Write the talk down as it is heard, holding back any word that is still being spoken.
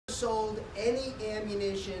sold any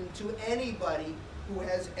ammunition to anybody who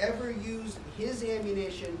has ever used his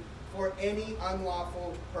ammunition for any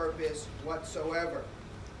unlawful purpose whatsoever.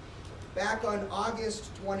 Back on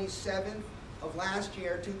August 27th of last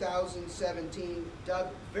year, 2017, Doug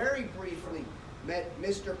very briefly met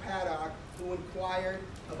Mr. Paddock, who inquired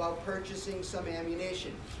about purchasing some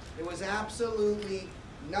ammunition. There was absolutely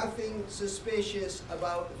nothing suspicious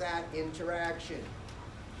about that interaction.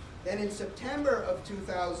 Then in September of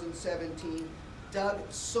 2017, Doug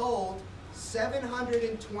sold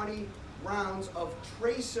 720 rounds of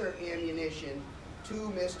tracer ammunition to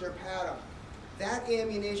Mr. Paddock. That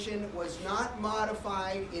ammunition was not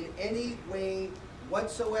modified in any way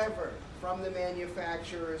whatsoever from the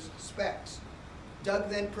manufacturer's specs.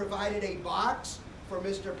 Doug then provided a box for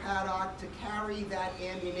Mr. Paddock to carry that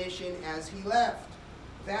ammunition as he left.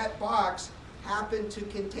 That box happened to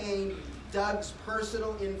contain Doug's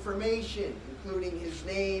personal information, including his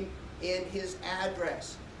name and his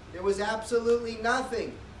address. There was absolutely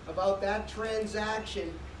nothing about that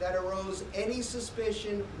transaction that arose any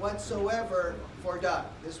suspicion whatsoever for Doug.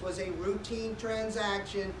 This was a routine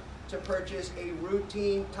transaction to purchase a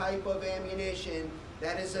routine type of ammunition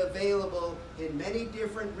that is available in many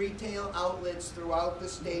different retail outlets throughout the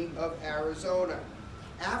state of Arizona.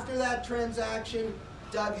 After that transaction,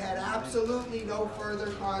 Doug had absolutely no further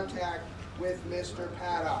contact with Mr.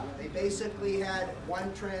 Paddock. They basically had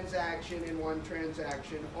one transaction and one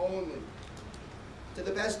transaction only. To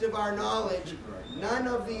the best of our knowledge, none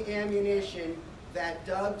of the ammunition that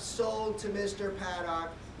Doug sold to Mr. Paddock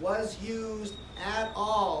was used at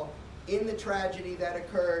all in the tragedy that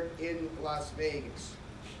occurred in Las Vegas.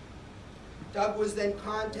 Doug was then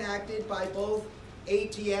contacted by both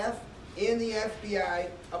ATF and the FBI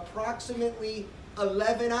approximately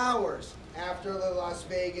 11 hours after the Las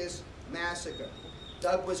Vegas massacre.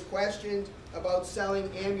 Doug was questioned about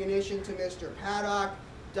selling ammunition to Mr. Paddock.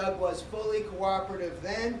 Doug was fully cooperative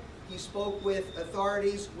then. He spoke with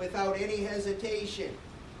authorities without any hesitation.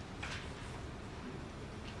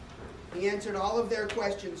 He answered all of their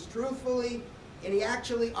questions truthfully, and he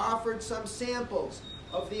actually offered some samples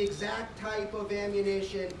of the exact type of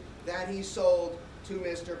ammunition that he sold to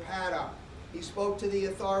Mr. Paddock. He spoke to the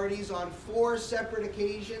authorities on 4 separate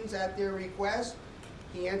occasions at their request.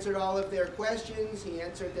 He answered all of their questions. He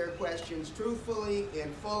answered their questions truthfully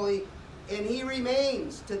and fully. And he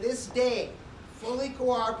remains, to this day, fully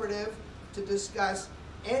cooperative to discuss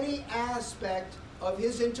any aspect of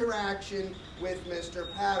his interaction with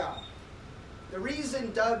Mr. Paddock. The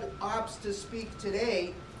reason Doug opts to speak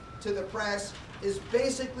today to the press is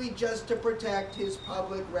basically just to protect his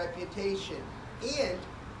public reputation and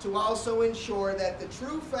to also ensure that the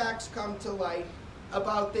true facts come to light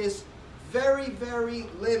about this very, very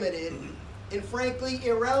limited and frankly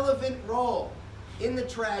irrelevant role in the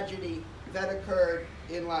tragedy that occurred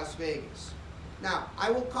in Las Vegas. Now, I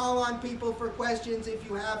will call on people for questions if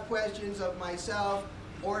you have questions of myself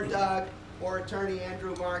or Doug or Attorney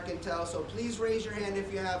Andrew Marcantel, so please raise your hand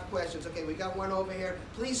if you have questions. Okay, we got one over here.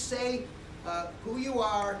 Please say who you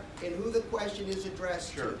are and who the question is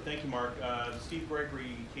addressed to. Sure, thank you, Mark. Steve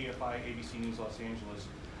Gregory, KFI, ABC News, Los Angeles.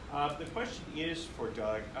 The question is for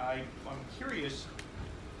Doug. I'm curious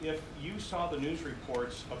if you saw the news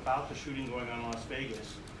reports about the shooting going on in Las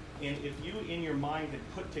Vegas, and if you, in your mind,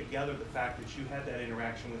 had put together the fact that you had that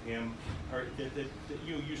interaction with him, or that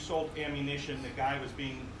you sold ammunition, the guy was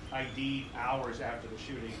being ID'd hours after the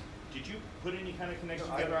shooting. Did you put any kind of connection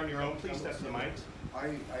together on your own? Please step to the mic. I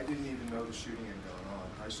didn't even know the shooting had gone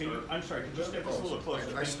on. I'm sorry, could you step us a little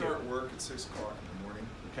closer? I start work at 6 o'clock in the morning.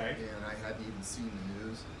 Okay. And I hadn't even seen the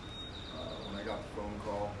news. When I got the phone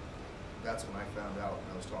call, that's when I found out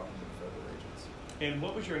when I was talking to the federal agents. And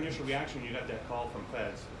what was your initial reaction when you got that call from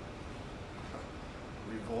feds?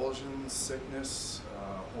 Revulsion, sickness,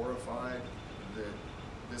 horrified that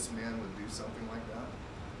this man would do something like that.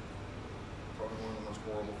 Probably one of the most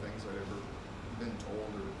horrible things I'd ever been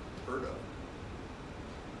told or heard of.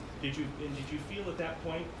 Did you feel at that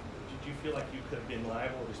point, did you feel like you could have been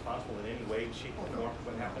liable or responsible in any way, shape, or form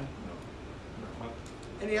for what happened? No.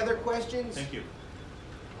 Any other questions? Thank you.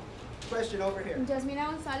 Question over here.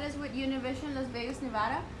 Jasmina Gonzalez with Univision Las Vegas,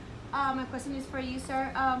 Nevada. My question is for you,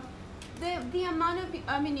 sir. The amount of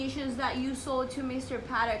ammunition that you sold to Mr.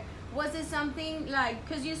 Paddock, was it something like,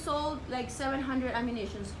 because you sold like 700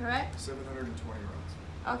 ammunitions, correct? 720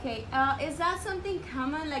 rounds. Okay, is that something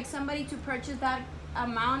common, like somebody to purchase that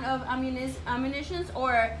amount of ammunitions,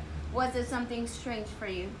 or was it something strange for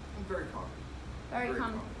you? Very common. Very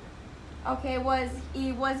common. Okay,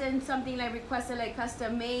 it wasn't something like requested, like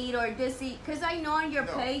custom made, or this, because I know on your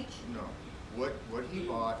page. No, what he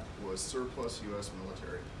bought was surplus U.S.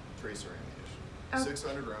 military tracer ammunition. Oh.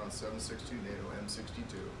 600 rounds, 7.62 NATO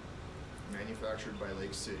M62, manufactured by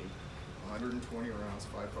Lake City. 120 rounds,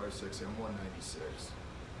 5.56 M196,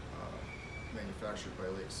 manufactured by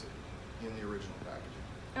Lake City in the original packaging.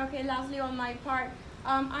 Okay, lastly on my part,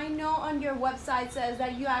 I know on your website says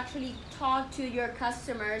that you actually talk to your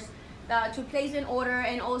customers to place an order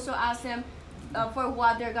and also ask them for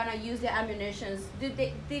what they're gonna use the ammunitions.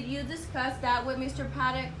 Did you discuss that with Mr.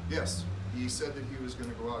 Paddock? Yes, he said that he was going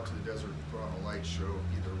to go out to the desert and put on a light show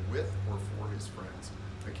either with or for his friends.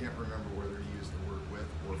 I can't remember whether he used the word with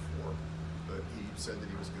or for, but he said that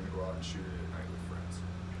he was going to go out and shoot it at night with friends.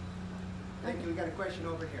 Thank you. We got a question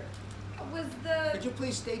over here. Could you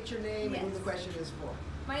please state your name and who the question is for?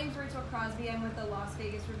 My name's Rachel Crosby. I'm with the Las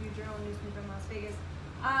Vegas Review-Journal newspaper in Las Vegas.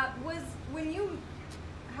 When you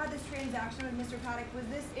had this transaction with Mr. Paddock, was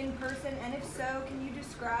this in person? And if so, can you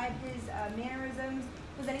describe his mannerisms?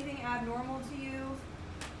 Was anything abnormal to you?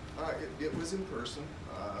 It was in person.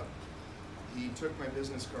 He took my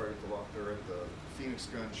business card at the Phoenix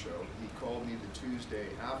Gun Show. He called me the Tuesday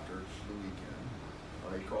after the weekend.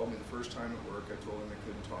 He called me the first time at work. I told him I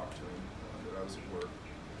couldn't talk to him, that I was at work.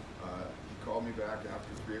 He called me back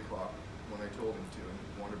after 3 o'clock when I told him to, and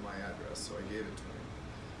he wanted my address, so I gave it to him.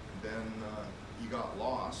 Then he got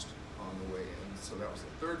lost on the way in, so that was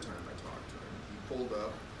the third time I talked to him. He pulled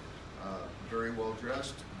up, very well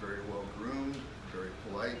dressed, very well groomed, very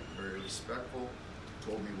polite, very respectful,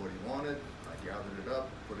 told me what he wanted. I gathered it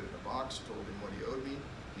up, put it in a box, told him what he owed me.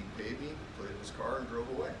 He paid me, put it in his car, and drove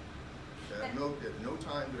away. At no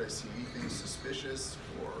time did I see anything suspicious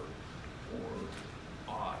or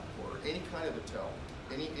odd or any kind of a tell,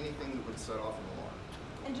 anything that would set off an alarm.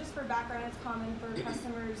 And just for background, it's common for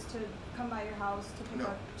customers to come by your house to pick up.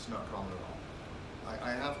 No, it's not common at all.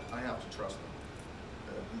 I have to trust them.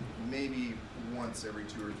 Maybe once every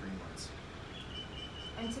 2 or 3 months.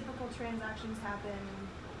 And typical transactions happen.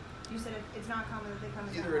 You said it's not common that they come.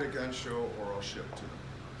 Either at a gun show or I'll ship to them.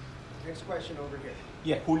 Next question over here.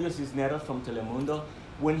 Yeah, Julio Cisneros from Telemundo.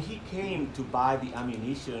 When he came to buy the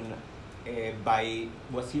ammunition,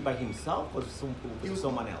 was he by himself or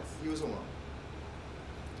someone else? He was alone.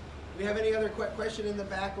 We have any other question in the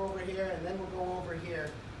back over here, and then we'll go over here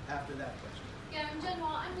after that question. Yeah, in general,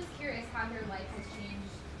 I'm just curious how your life has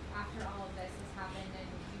changed after all of this has happened and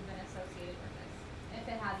you've been associated with this, if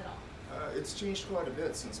it has at all. It's changed quite a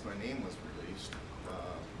bit since my name was released.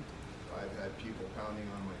 I've had people pounding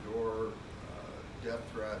on my door, death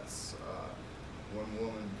threats, one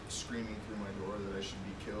woman screaming through my door that I should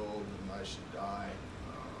be killed and I should die.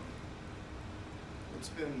 It's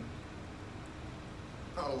been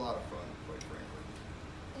not a lot of fun, quite frankly.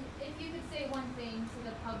 And if you could say one thing to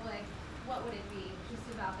the public, what would it be, just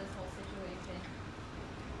about this whole situation?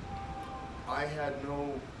 I had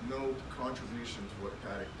no contribution to what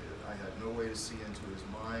Paddock did. I had no way to see into his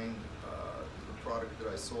mind. The product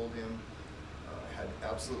that I sold him had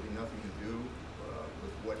absolutely nothing to do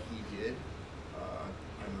with what he did.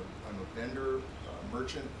 I'm a vendor,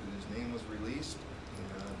 merchant whose name was released.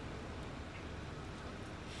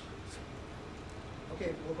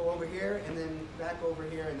 Okay, we'll go over here, and then back over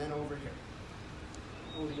here, and then over here.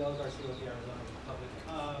 Julio Garcia with the Arizona Republic.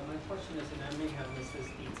 My question is, and I may have missed this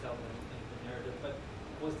detail in the narrative, but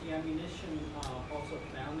was the ammunition also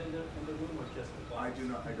found in the room or just the box? I don't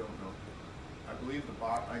know. I believe the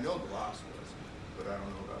box, I know the box was, but I don't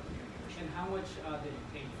know about the ammunition. And how much did you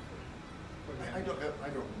pay for the ammunition? I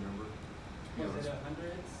don't remember, to be Was honest. it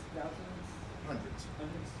hundreds, thousands? Hundreds.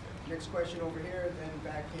 Hundreds? Next question over here, then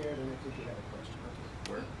back here, then I think you had a question.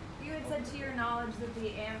 Where? You had said to your knowledge that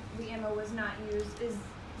the ammo was not used. Does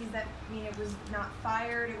that mean it was not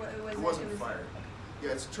fired? It wasn't fired.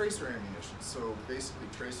 Yeah, it's tracer ammunition. So basically,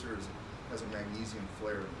 tracer has a magnesium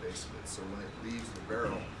flare in the base of it. So when it leaves the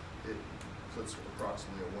barrel, it puts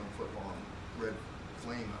approximately a 1 foot long red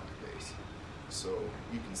flame out the base. So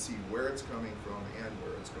you can see where it's coming from and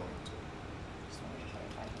where it's going to.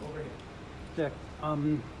 Over here. Yeah,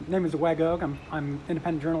 name is Wagog. I'm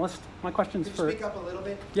independent journalist. My question's Could for. you speak up a little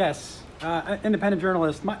bit? Yes, independent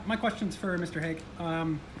journalist. My question's for Mr. Haig.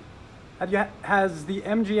 Has the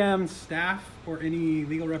MGM staff or any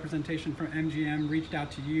legal representation from MGM reached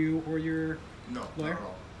out to you or your No, lawyer? not at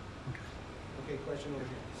all. Okay, question over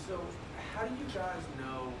here. So, how do you guys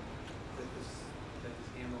know that this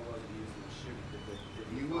ammo wasn't used in the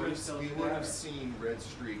shooting? You would have seen red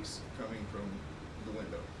streaks coming from the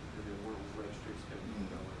window. There were red streaks coming from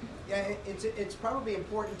the window. Yeah, it's probably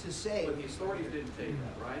important to say. But the authorities didn't take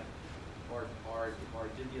that, right? Or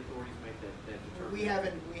did the authorities make that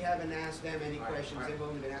determination? We haven't asked them any All right, questions. all right. They've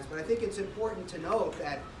only been asked, but I think it's important to note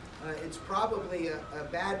that it's probably a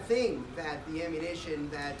bad thing that the ammunition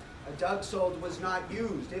that Doug sold was not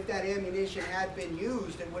used. If that ammunition had been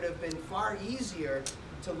used, it would have been far easier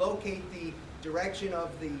to locate the direction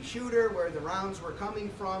of the shooter, where the rounds were coming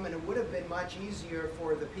from, and it would have been much easier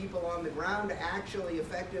for the people on the ground to actually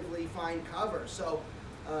effectively find cover. So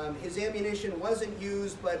his ammunition wasn't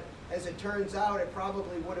used, but as it turns out, it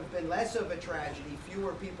probably would have been less of a tragedy.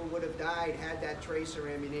 Fewer people would have died had that tracer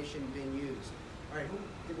ammunition been used. All right,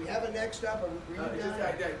 did we have a next up? Or were you done?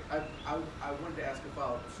 I wanted to ask a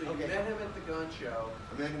follow-up. So you Okay. met him at the gun show.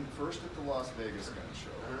 I met him first at the Las Vegas gun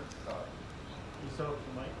show. You saw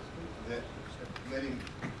the mic, That met him.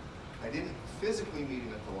 I didn't physically meet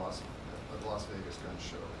him at the Las Vegas gun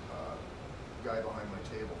show. The guy behind my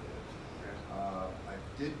table did. I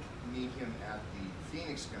did meet him at the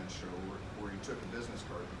Phoenix gun show where he took a business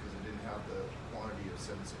card because I didn't have the quantity of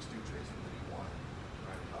 7.62 tracer that he wanted.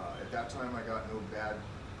 At that time, I got no bad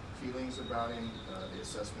feelings about him. The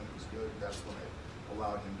assessment was good. That's when I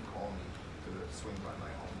allowed him to call me to swing by my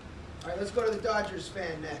home. All right, let's go to the Dodgers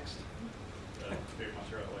fan next. Dave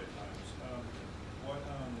Montero, LA Times.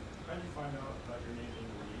 How did you find out about your name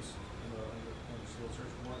being released in the sealed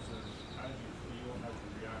search warrants, and how did you feel, how did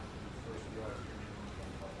you react when you first realized your name was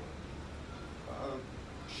going public?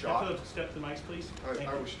 Shocked. Step to the mics, please.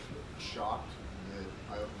 I was shocked that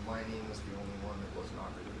my name was the only one that was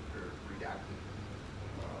not redacted.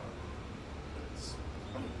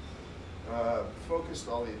 Focused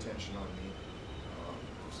all the attention on me.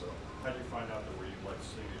 So How did you find out that were you like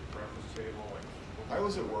sitting at the breakfast table? Like, I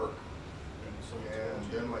was at work, and someone and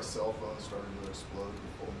told then you? my cell phone started to explode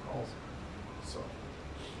with phone calls. So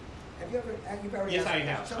You've already Yes, asked I a question.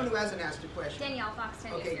 have. Someone who hasn't asked a question. Danielle Fox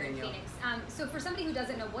 10 Okay, here in Danielle. Phoenix. So for somebody who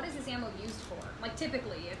doesn't know, what is this ammo used for? Like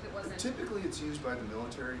typically, if it wasn't. typically, it's used by the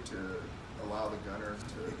military to allow the gunner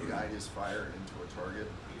to guide his fire into a target.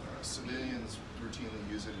 Civilians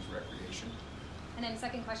routinely use it as recreation. And then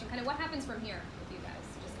second question, kind of what happens from here with you guys?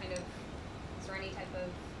 Just kind of, is there any type of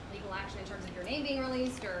legal action in terms of your name being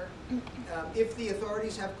released, or? If the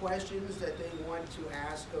authorities have questions that they want to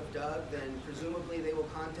ask of Doug, then presumably they will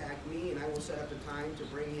contact me, and I will set up a time to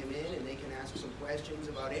bring him in, and they can ask some questions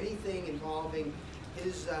about anything involving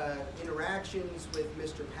his interactions with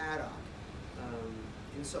Mr. Paddock.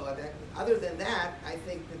 And so other than that, I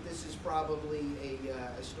think that this is probably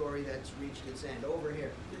a story that's reached its end. Over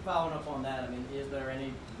here. Following up on that, I mean, is there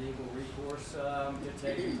any legal recourse to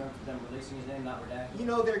take in terms of them releasing his name, not redacted? You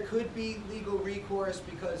know, there could be legal recourse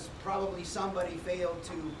because probably somebody failed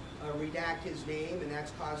to redact his name, and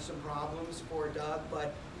that's caused some problems for Doug.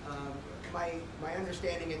 But my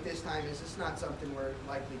understanding at this time is it's not something we're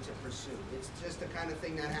likely to pursue. It's just the kind of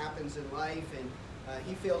thing that happens in life, and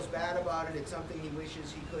he feels bad about it. It's something he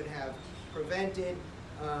wishes he could have prevented.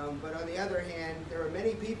 But on the other hand, there are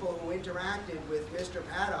many people who interacted with Mr.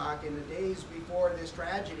 Paddock in the days before this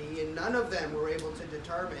tragedy, and none of them were able to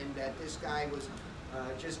determine that this guy was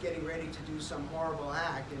just getting ready to do some horrible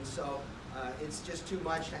act. And so it's just too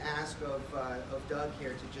much to ask of Doug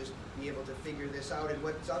here to just be able to figure this out in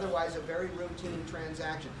what's otherwise a very routine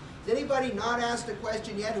transaction. Has anybody not asked a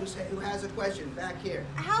question yet who has a question? Back here.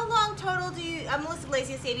 How long total do you, I'm Melissa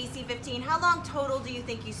Glacius, ABC 15, how long total do you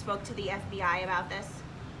think you spoke to the FBI about this?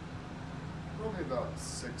 Probably about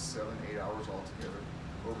 6, 7, 8 hours altogether,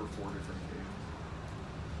 over 4 different occasions.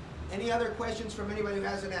 Any other questions from anybody who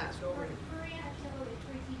hasn't asked? Over here. Maria had showed at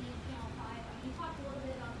Free TV and Channel 5. You talked a little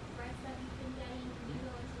bit about the threats that you've been getting. Can you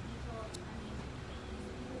go into detail? I mean,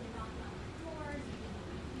 people have been knocking on your doors.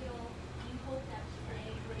 You feel, you hope that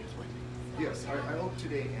today brings. Yes, I hope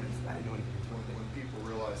today ends when people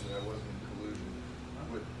realize that I wasn't in collusion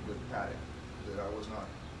with Paddock, that I was not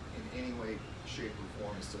in any way, shape, or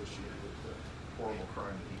form associated with the horrible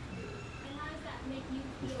crime that he committed. And how does that make you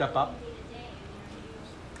feel Step up. day to day?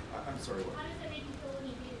 I'm sorry, what? How does that make you feel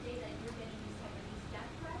day to day that you're getting these type of death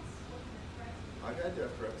threats? What kind of threats? I've had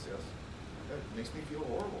death threats, yes. That makes me feel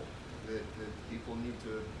horrible that people need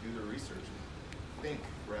to do their research and think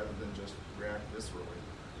rather than just react viscerally.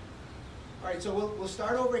 All right, so we'll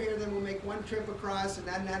start over here, then we'll make one trip across, and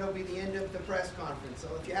then that'll be the end of the press conference. So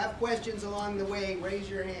if you have questions along the way, raise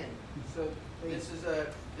your hand. So Please. this was a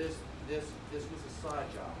side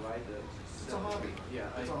job, right? It's a hobby. Yeah,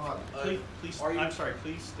 It's a hobby. Please, are you- I'm sorry,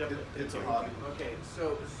 please step. It's a hobby. Okay,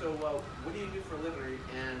 so what do you do for a living?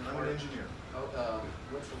 And I'm an engineer. Oh,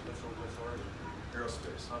 what's origin?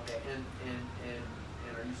 Aerospace. Okay, and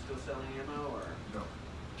are you still selling ammo or? No.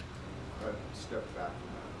 I've stepped back from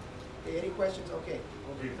that. Okay, any questions? Okay.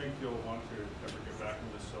 Do you think you'll want to ever get back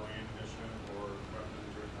into selling ammunition or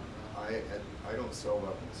weapons or something? I don't sell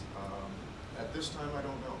weapons. At this time, I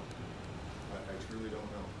don't know. I truly don't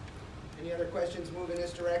know. Any other questions move in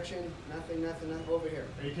this direction? Nothing, over here.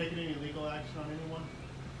 Are you taking any legal action on anyone?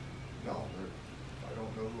 No, I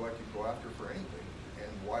don't know who I could go after for anything,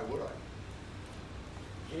 and why would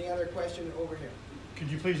I? Any other question over here?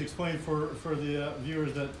 Could you please explain for the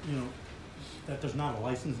viewers that, you know, that there's not a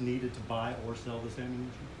license needed to buy or sell this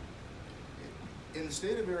ammunition? In the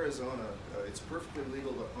state of Arizona, it's perfectly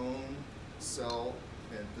legal to own, sell,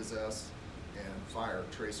 and possess and fire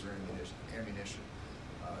tracer ammunition.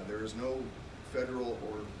 There is no federal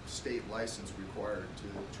or state license required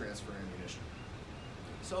to transfer ammunition.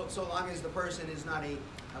 So long as the person is not a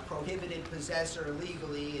prohibited possessor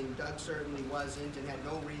legally, and Doug certainly wasn't, and had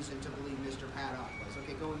no reason to believe Mr. Paddock was.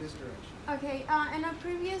 Okay, go in this direction. Okay, in a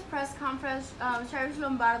previous press conference, Sheriff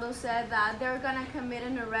Lombardo said that they're gonna commit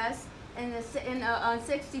an arrest in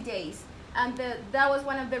 60 days. And that was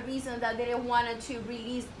one of the reasons that they didn't want to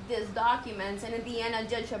release these documents. And in the end, a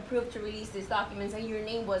judge approved to release these documents, and your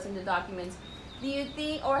name was in the documents. Do you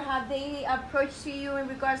think, or have they approached to you in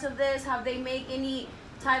regards of this? Have they made any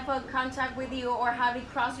type of contact with you, or have it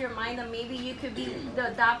crossed your mind that maybe you could be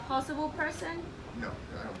that possible person? No,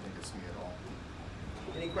 I don't think it's me at all.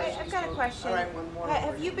 Any questions? I've got a question. All right, one more.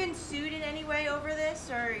 Have you been sued in any way over this,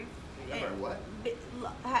 or Have I what?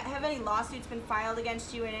 have any lawsuits been filed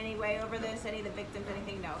against you in any way over this? Any of the victims,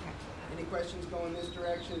 anything? No. Okay. Any questions go in this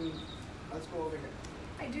direction? Let's go over here.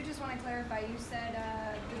 I do just want to clarify, you said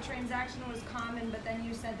the transaction was common, but then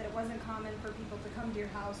you said that it wasn't common for people to come to your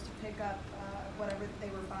house to pick up whatever they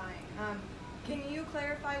were buying. Can you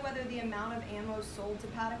clarify whether the amount of ammo sold to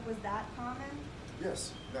Paddock was that common?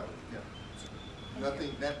 Yes, yeah.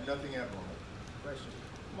 Nothing abnormal. Question.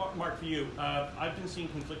 Mark, for you, I've been seeing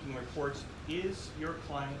conflicting reports. Is your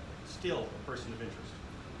client still a person of interest?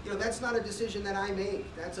 You know, that's not a decision that I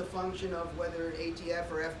make. That's a function of whether ATF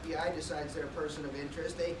or FBI decides they're a person of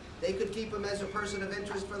interest. They could keep him as a person of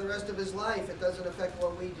interest for the rest of his life. It doesn't affect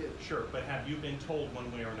what we do. Sure, but have you been told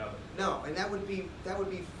one way or another? No, and that would be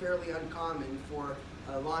fairly uncommon for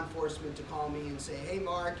law enforcement to call me and say, hey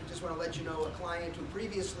Mark, I just want to let you know a client who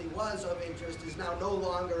previously was of interest is now no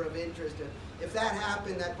longer of interest. If that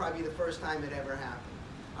happened, that'd probably be the first time it ever happened.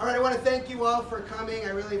 All right, I want to thank you all for coming. I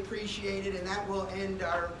really appreciate it, and that will end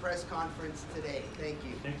our press conference today. Thank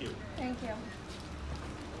you. Thank you. Thank you.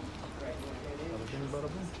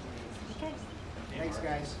 Okay. Thanks,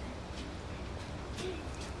 guys.